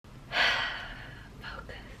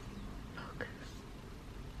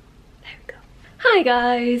Hi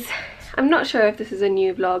guys, I'm not sure if this is a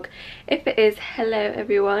new vlog. If it is, hello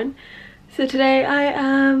everyone. So today I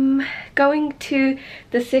am going to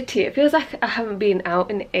the city. It feels like I haven't been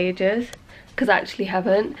out in ages because I actually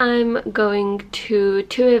haven't. I'm going to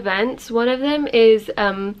two events. One of them is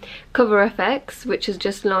Cover FX, which has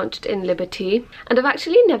just launched in Liberty, and I've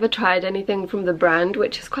actually never tried anything from the brand,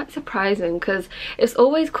 which is quite surprising because it's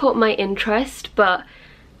always caught my interest, but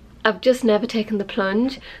I've just never taken the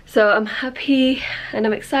plunge. So I'm happy and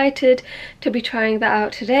I'm excited to be trying that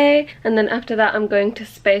out today, and then after that I'm going to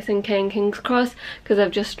Space and King's Cross because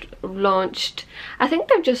I've just launched, I think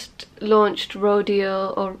they've just launched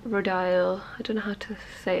Rodial or Rodial, I don't know how to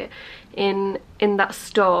say it, in that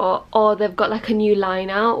store, or they've got like a new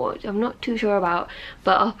line out, which I'm not too sure about,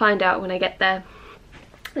 but I'll find out when I get there.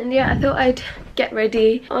 And yeah, I thought I'd get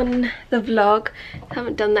ready on the vlog. I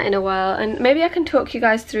haven't done that in a while, and maybe I can talk you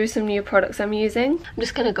guys through some new products I'm using. I'm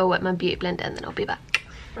just gonna go wet my beauty blender and then I'll be back.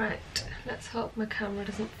 Right, let's hope my camera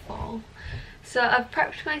doesn't fall. So I've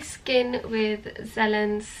prepped my skin with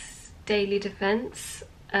Zellen's Daily Defense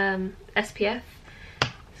SPF.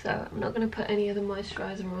 So I'm not gonna put any other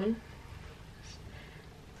moisturizer on.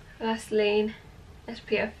 Vaseline,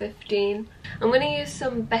 SPF 15. I'm going to use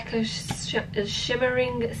some Becca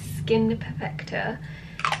Shimmering Skin Perfector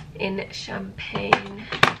in Champagne.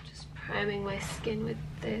 Just priming my skin with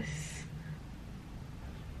this.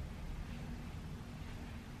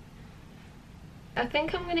 I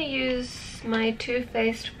think I'm going to use my Too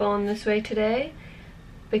Faced Born This Way today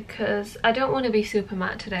because I don't want to be super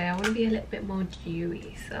matte today. I want to be a little bit more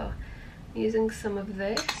dewy, so I'm using some of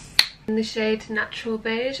this in the shade Natural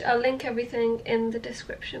Beige. I'll link everything in the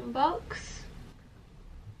description box.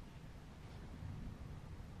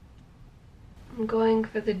 I'm going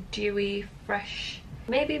for the dewy, fresh,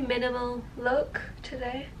 maybe minimal look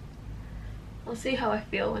today. I'll see how I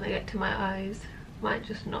feel when I get to my eyes. Might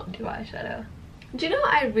just not do eyeshadow. Do you know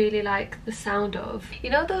what I really like the sound of? You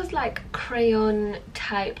know those like crayon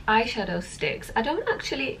type eyeshadow sticks? I don't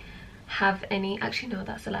actually have any. Actually no,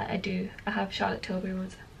 that's a lie, I do. I have Charlotte Tilbury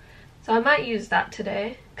ones. So I might use that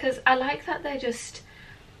today because I like that they're just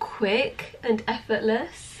quick and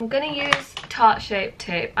effortless. I'm going to use Tarte Shape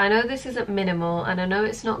Tape. I know this isn't minimal and I know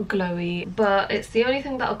it's not glowy, but it's the only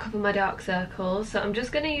thing that'll cover my dark circles. So I'm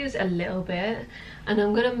just going to use a little bit, and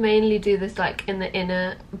I'm going to mainly do this like in the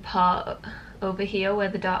inner part over here where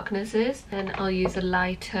the darkness is. Then I'll use a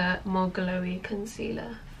lighter, more glowy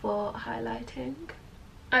concealer for highlighting.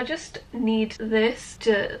 I just need this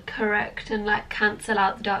to correct and like cancel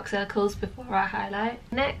out the dark circles before I highlight.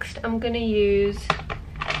 Next I'm going to use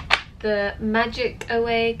the Magic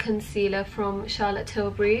Away concealer from Charlotte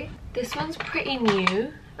Tilbury. This one's pretty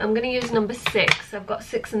new. I'm going to use number 6. I've got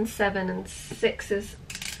 6 and 7, and 6 is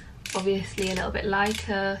obviously a little bit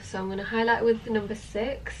lighter, so I'm going to highlight with the number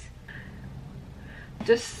 6.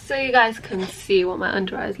 Just so you guys can see what my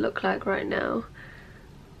under eyes look like right now.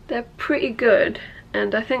 They're pretty good.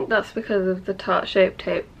 And I think that's because of the Tarte Shape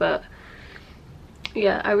Tape, but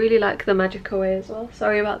yeah, I really like the Magic Away as well.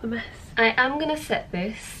 Sorry about the mess. I am gonna set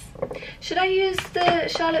this. Should I use the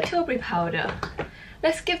Charlotte Tilbury powder?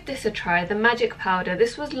 Let's give this a try, the Magic Powder.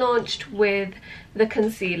 This was launched with the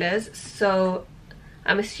concealers, so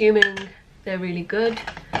I'm assuming they're really good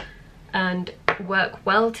and work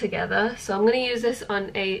well together. So I'm gonna use this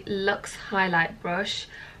on a Luxe highlight brush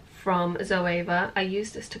from Zoeva. I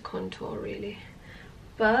use this to contour really.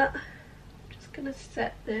 But I'm just gonna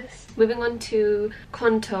set this. Moving on to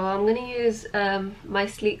contour, I'm gonna use my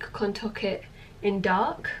Sleek contour kit in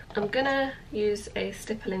dark. I'm gonna use a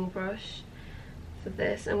stippling brush for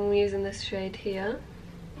this, and I'm using this shade here.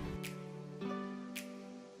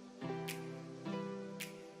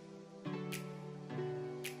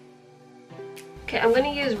 Okay, I'm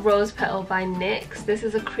gonna use Rose Petal by NYX. This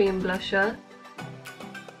is a cream blusher.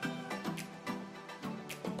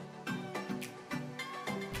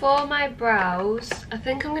 For my brows, I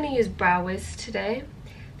think I'm going to use Brow Wiz today.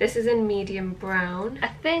 This is in medium brown. I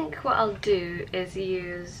think what I'll do is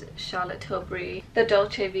use Charlotte Tilbury, the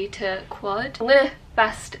Dolce Vita Quad. I'm going to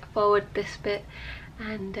fast forward this bit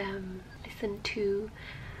and listen to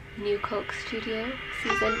New Coke Studio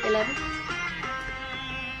season 11.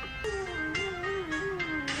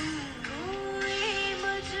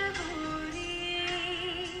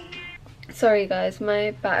 Sorry guys,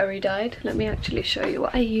 my battery died. Let me actually show you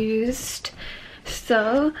what I used.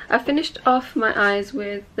 So I finished off my eyes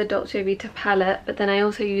with the Dolce Vita palette, but then I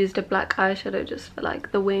also used a black eyeshadow just for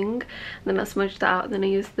like the wing, and then I smudged that out, and then I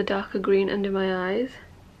used the darker green under my eyes.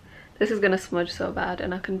 This is gonna smudge so bad,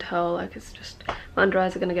 and I can tell like it's just, my under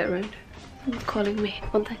eyes are gonna get ruined. Someone's calling me,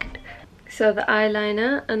 1 second. So the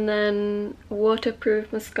eyeliner, and then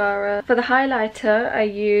waterproof mascara. For the highlighter, I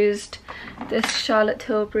used this Charlotte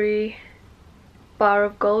Tilbury Bar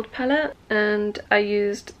of Gold palette, and I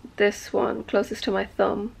used this one closest to my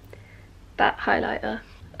thumb, that highlighter.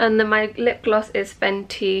 And then my lip gloss is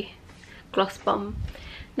Fenty Gloss Bomb.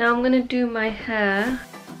 Now I'm gonna do my hair.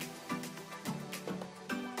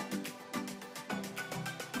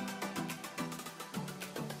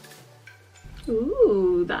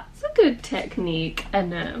 Ooh, that's a good technique.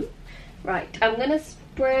 And right, I'm gonna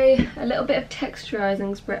spray a little bit of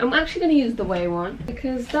texturizing spray. I'm actually gonna use the Way one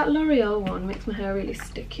because that L'Oreal one makes my hair really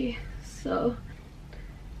sticky. So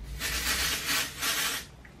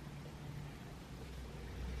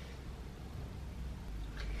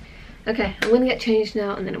okay, I'm gonna get changed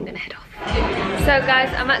now and then I'm gonna head off. So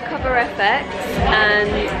guys, I'm at Cover FX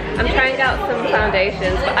and I'm trying out some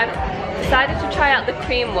foundations, but I've decided to try out the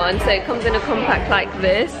cream one, so it comes in a compact like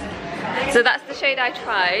this. So that's the shade I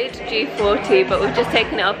tried, G40, but we've just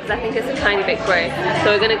taken it up because I think it's a tiny bit grey.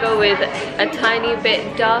 So we're gonna go with a tiny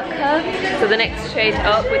bit darker, so the next shade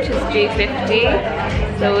up, which is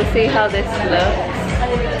G50. So we'll see how this looks.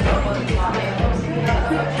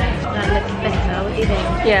 That looks better, what do you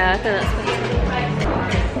think? Yeah, I think that's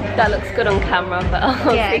better. That looks good on camera, but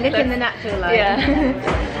I'll yeah, see look close. in the natural light.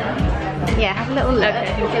 Yeah. Yeah, have a little look and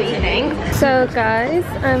see what you think. So guys,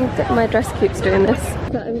 my dress keeps doing this.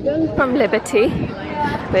 So I'm going from Liberty,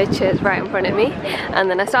 which is right in front of me, and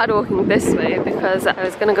then I started walking this way because I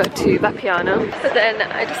was going to go to Vapiano, but then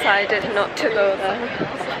I decided not to go there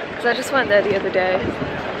because I just went there the other day.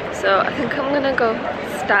 So I think I'm going to go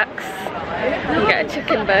Stacks and get a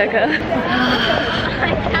chicken burger.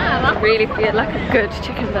 I really feel like a good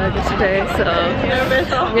chicken burger today, so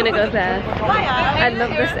I'm gonna go there. I love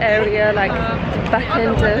this area, like back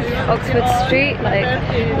end of Oxford Street, like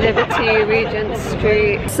Liberty, Regent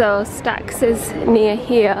Street. So Stacks is near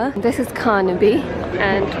here. This is Carnaby,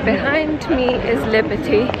 and behind me is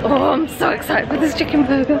Liberty. Oh, I'm so excited for this chicken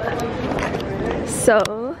burger.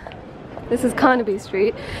 So this is Carnaby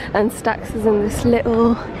Street, and Stacks is in this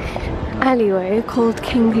little alleyway called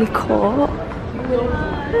Kingley Court.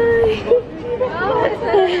 Hi.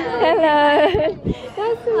 Hello.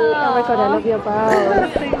 Nice to meet you. Oh my god, I love your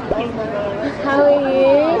brows. How are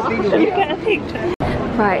you? Should we get a picture?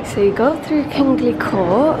 Right, so you go through Kingley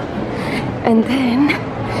Court, and then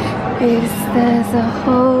there's a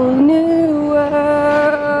whole new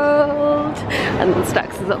world. And then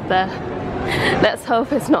Stacks is up there. Let's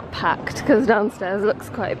hope it's not packed because downstairs looks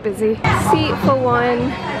quite busy. Seat for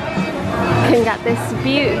one. Can get this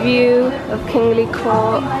view of Kingley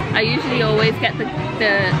Court. I usually always get the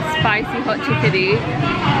spicy hot chickadee,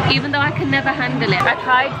 even though I can never handle it. I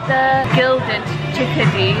tried the gilded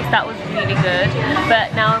chickadee, that was really good,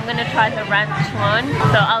 but now I'm gonna try the ranch one,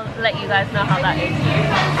 so I'll let you guys know how that is.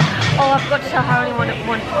 Oh, I've got to tell her I only want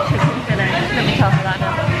one chicken fillet. Let me tell her that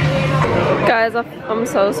now. Guys, I'm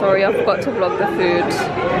so sorry, I forgot to vlog the food.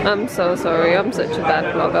 I'm so sorry, I'm such a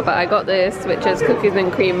bad vlogger, but I got this, which is cookies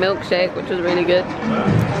and cream milkshake, which was really good.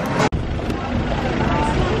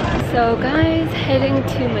 So guys, heading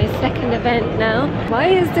to my second event now. Why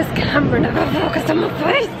is this camera never focused on my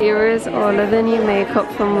face? Here is all of the new makeup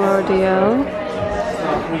from Rodeo.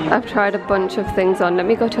 I've tried a bunch of things on. Let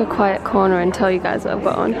me go to a quiet corner and tell you guys what I've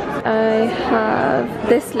got on. I have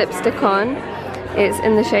this lipstick on. It's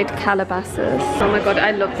in the shade Calabasas. Oh my god,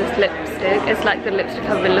 I love this lipstick. It's like the lipstick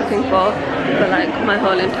I've been looking for like my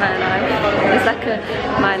whole entire life. It's like a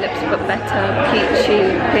My Lips But Better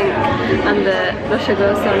peachy pink, and the blusher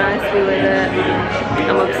goes so nicely with it.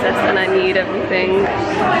 I'm obsessed and I need everything.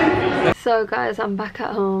 So guys, I'm back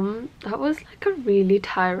at home. That was like a really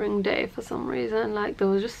tiring day for some reason. Like there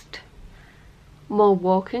was just more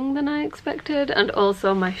walking than I expected, and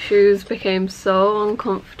also my shoes became so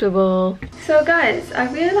uncomfortable. So guys,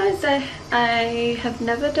 I realized I have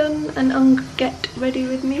never done an get ready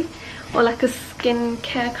with me or like a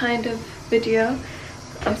skincare kind of video.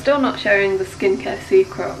 I'm still not sharing the skincare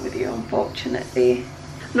secret with you, unfortunately.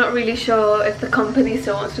 I'm not really sure if the company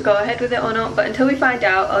still wants to go ahead with it or not, but until we find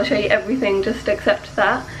out, I'll show you everything just except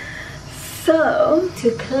that. So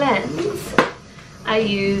to cleanse, I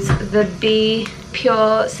use the Be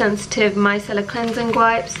Pure Sensitive Micellar Cleansing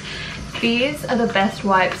Wipes. These are the best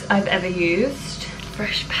wipes I've ever used.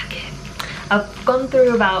 Fresh packet. I've gone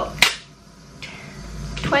through about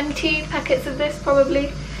 20 packets of this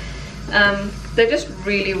probably. They're just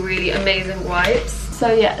really, really amazing wipes.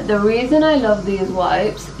 So yeah, the reason I love these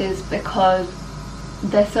wipes is because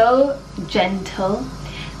they're so gentle,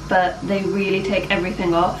 but they really take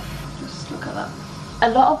everything off. Just look at that. A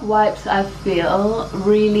lot of wipes I feel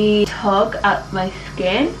really tug at my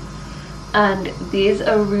skin, and these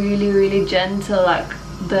are really gentle. Like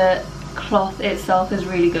the cloth itself is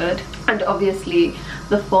really good, and obviously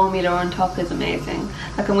the formula on top is amazing.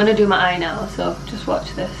 Like I'm gonna do my eye now, so just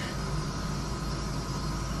watch this.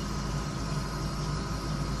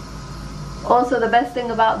 Also, the best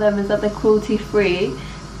thing about them is that they're cruelty free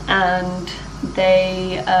and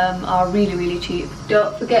they are really cheap.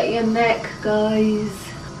 Don't forget your neck, guys.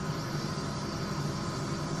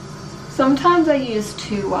 Sometimes I use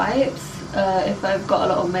 2 wipes if I've got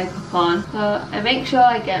a lot of makeup on. I make sure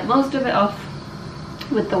I get most of it off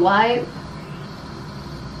with the wipe.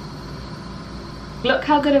 Look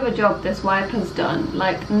how good of a job this wipe has done.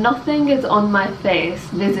 Like nothing is on my face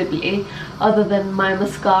visibly other than my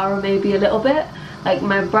mascara maybe a little bit. Like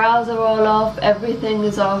my brows are all off, everything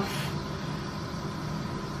is off.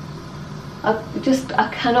 I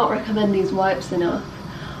cannot recommend these wipes enough.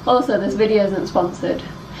 Also, this video isn't sponsored.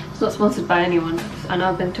 It's not sponsored by anyone. I know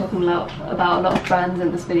I've been talking about a lot of brands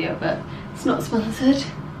in this video, but it's not sponsored.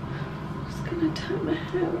 I'm just gonna tie my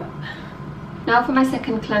hair up. Now for my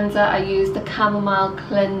second cleanser, I use the Chamomile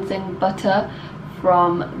Cleansing Butter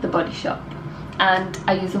from the Body Shop, and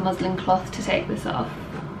I use a muslin cloth to take this off.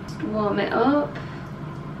 Just warm it up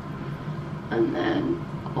and then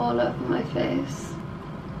all over my face.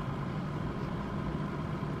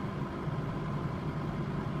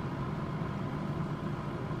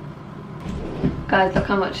 Guys, look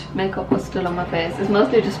how much makeup was still on my face. It's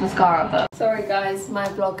mostly just mascara, but... Sorry guys, my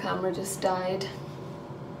vlog camera just died.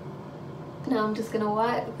 Now I'm just gonna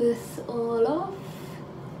wipe this all off.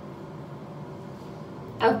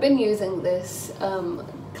 I've been using this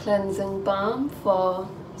cleansing balm for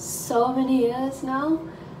so many years now,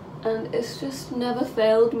 and it's just never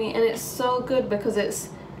failed me, and it's so good because it's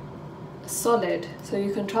solid, so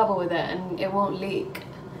you can travel with it and it won't leak,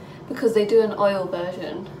 because they do an oil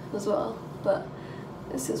version as well, but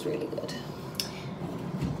this is really good.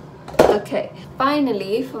 Okay,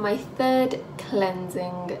 finally for my third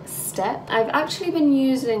cleansing step, I've actually been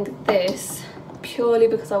using this purely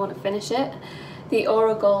because I want to finish it. The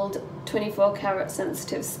Aura Gold 24 karat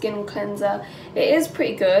sensitive skin cleanser. It is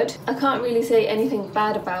pretty good. I can't really say anything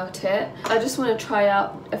bad about it. I just want to try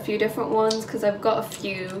out a few different ones because I've got a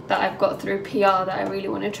few that I've got through PR that I really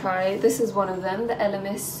want to try. This is one of them, the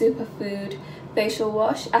Elemis Superfood facial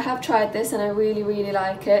wash. I have tried this and I really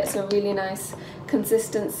like it. It's a really nice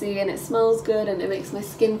consistency and it smells good and it makes my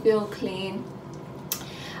skin feel clean.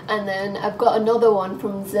 And then I've got another one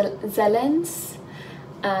from Zelens,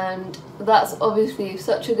 and that's obviously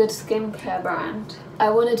such a good skincare brand. I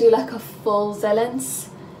want to do like a full Zelens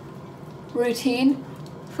routine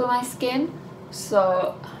for my skin,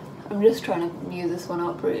 so I'm just trying to use this one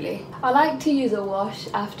up really. I like to use a wash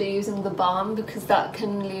after using the balm because that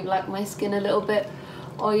can leave like my skin a little bit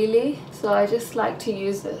oily, so I just like to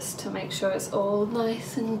use this to make sure it's all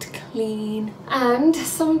nice and clean. And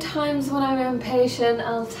sometimes when I'm impatient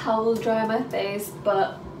I'll towel dry my face,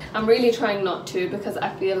 but I'm really trying not to because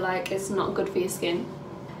I feel like it's not good for your skin.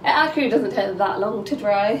 It actually doesn't take that long to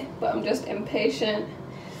dry, but I'm just impatient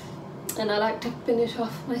and I like to finish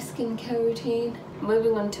off my skincare routine.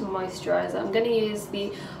 Moving on to moisturizer, I'm going to use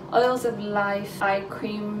the Oils of Life Eye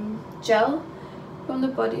Cream Gel from the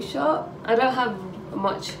Body Shop. I don't have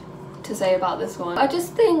much to say about this one. I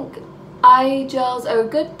just think eye gels are a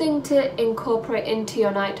good thing to incorporate into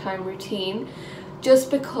your nighttime routine,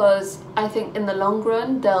 just because I think in the long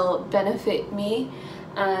run they'll benefit me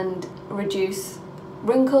and reduce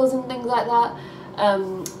wrinkles and things like that.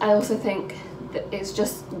 I also think that it's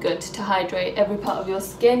just good to hydrate every part of your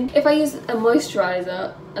skin. If I use a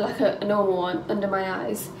moisturizer, like a normal one, under my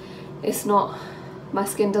eyes, it's not, my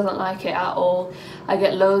skin doesn't like it at all. I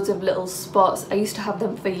get loads of little spots. I used to have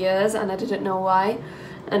them for years and I didn't know why,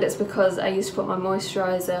 and it's because I used to put my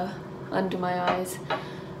moisturizer under my eyes.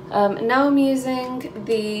 Now I'm using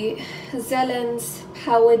the Zelens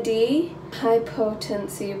Power D High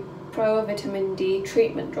Potency Pro Vitamin D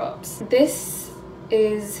Treatment Drops. This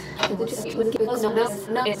is I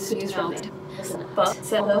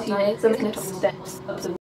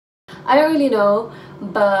don't really know,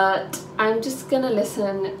 but I'm just gonna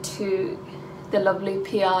listen to the lovely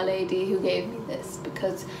PR lady who gave me this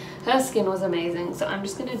because her skin was amazing, so I'm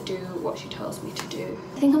just gonna do what she tells me to do.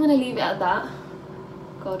 I think I'm gonna leave it at that.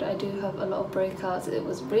 God, I do have a lot of breakouts. It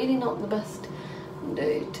was really not the best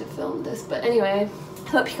day to film this, but anyway, I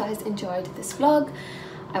hope you guys enjoyed this vlog.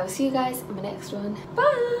 I will see you guys in my next one.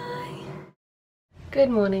 Bye! Good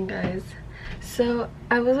morning, guys. So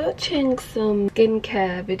I was watching some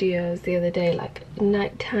skincare videos the other day, like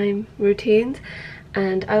nighttime routines,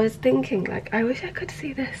 and I was thinking like I wish I could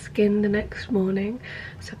see their skin the next morning.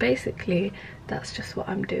 So basically that's just what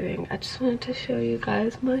I'm doing. I just wanted to show you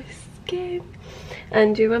guys my skin.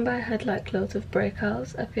 And do you remember I had like loads of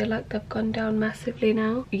breakouts? I feel like they've gone down massively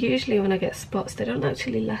now. Usually when I get spots they don't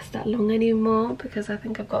actually last that long anymore because I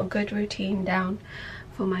think I've got a good routine down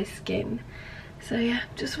for my skin. So yeah,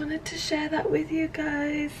 just wanted to share that with you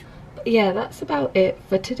guys. But yeah, that's about it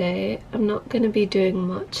for today. I'm not going to be doing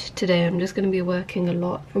much today. I'm just going to be working a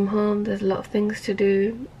lot from home. There's a lot of things to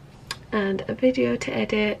do and a video to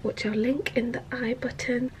edit, which I'll link in the I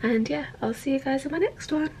button. And yeah, I'll see you guys in my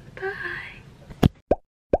next one. Bye.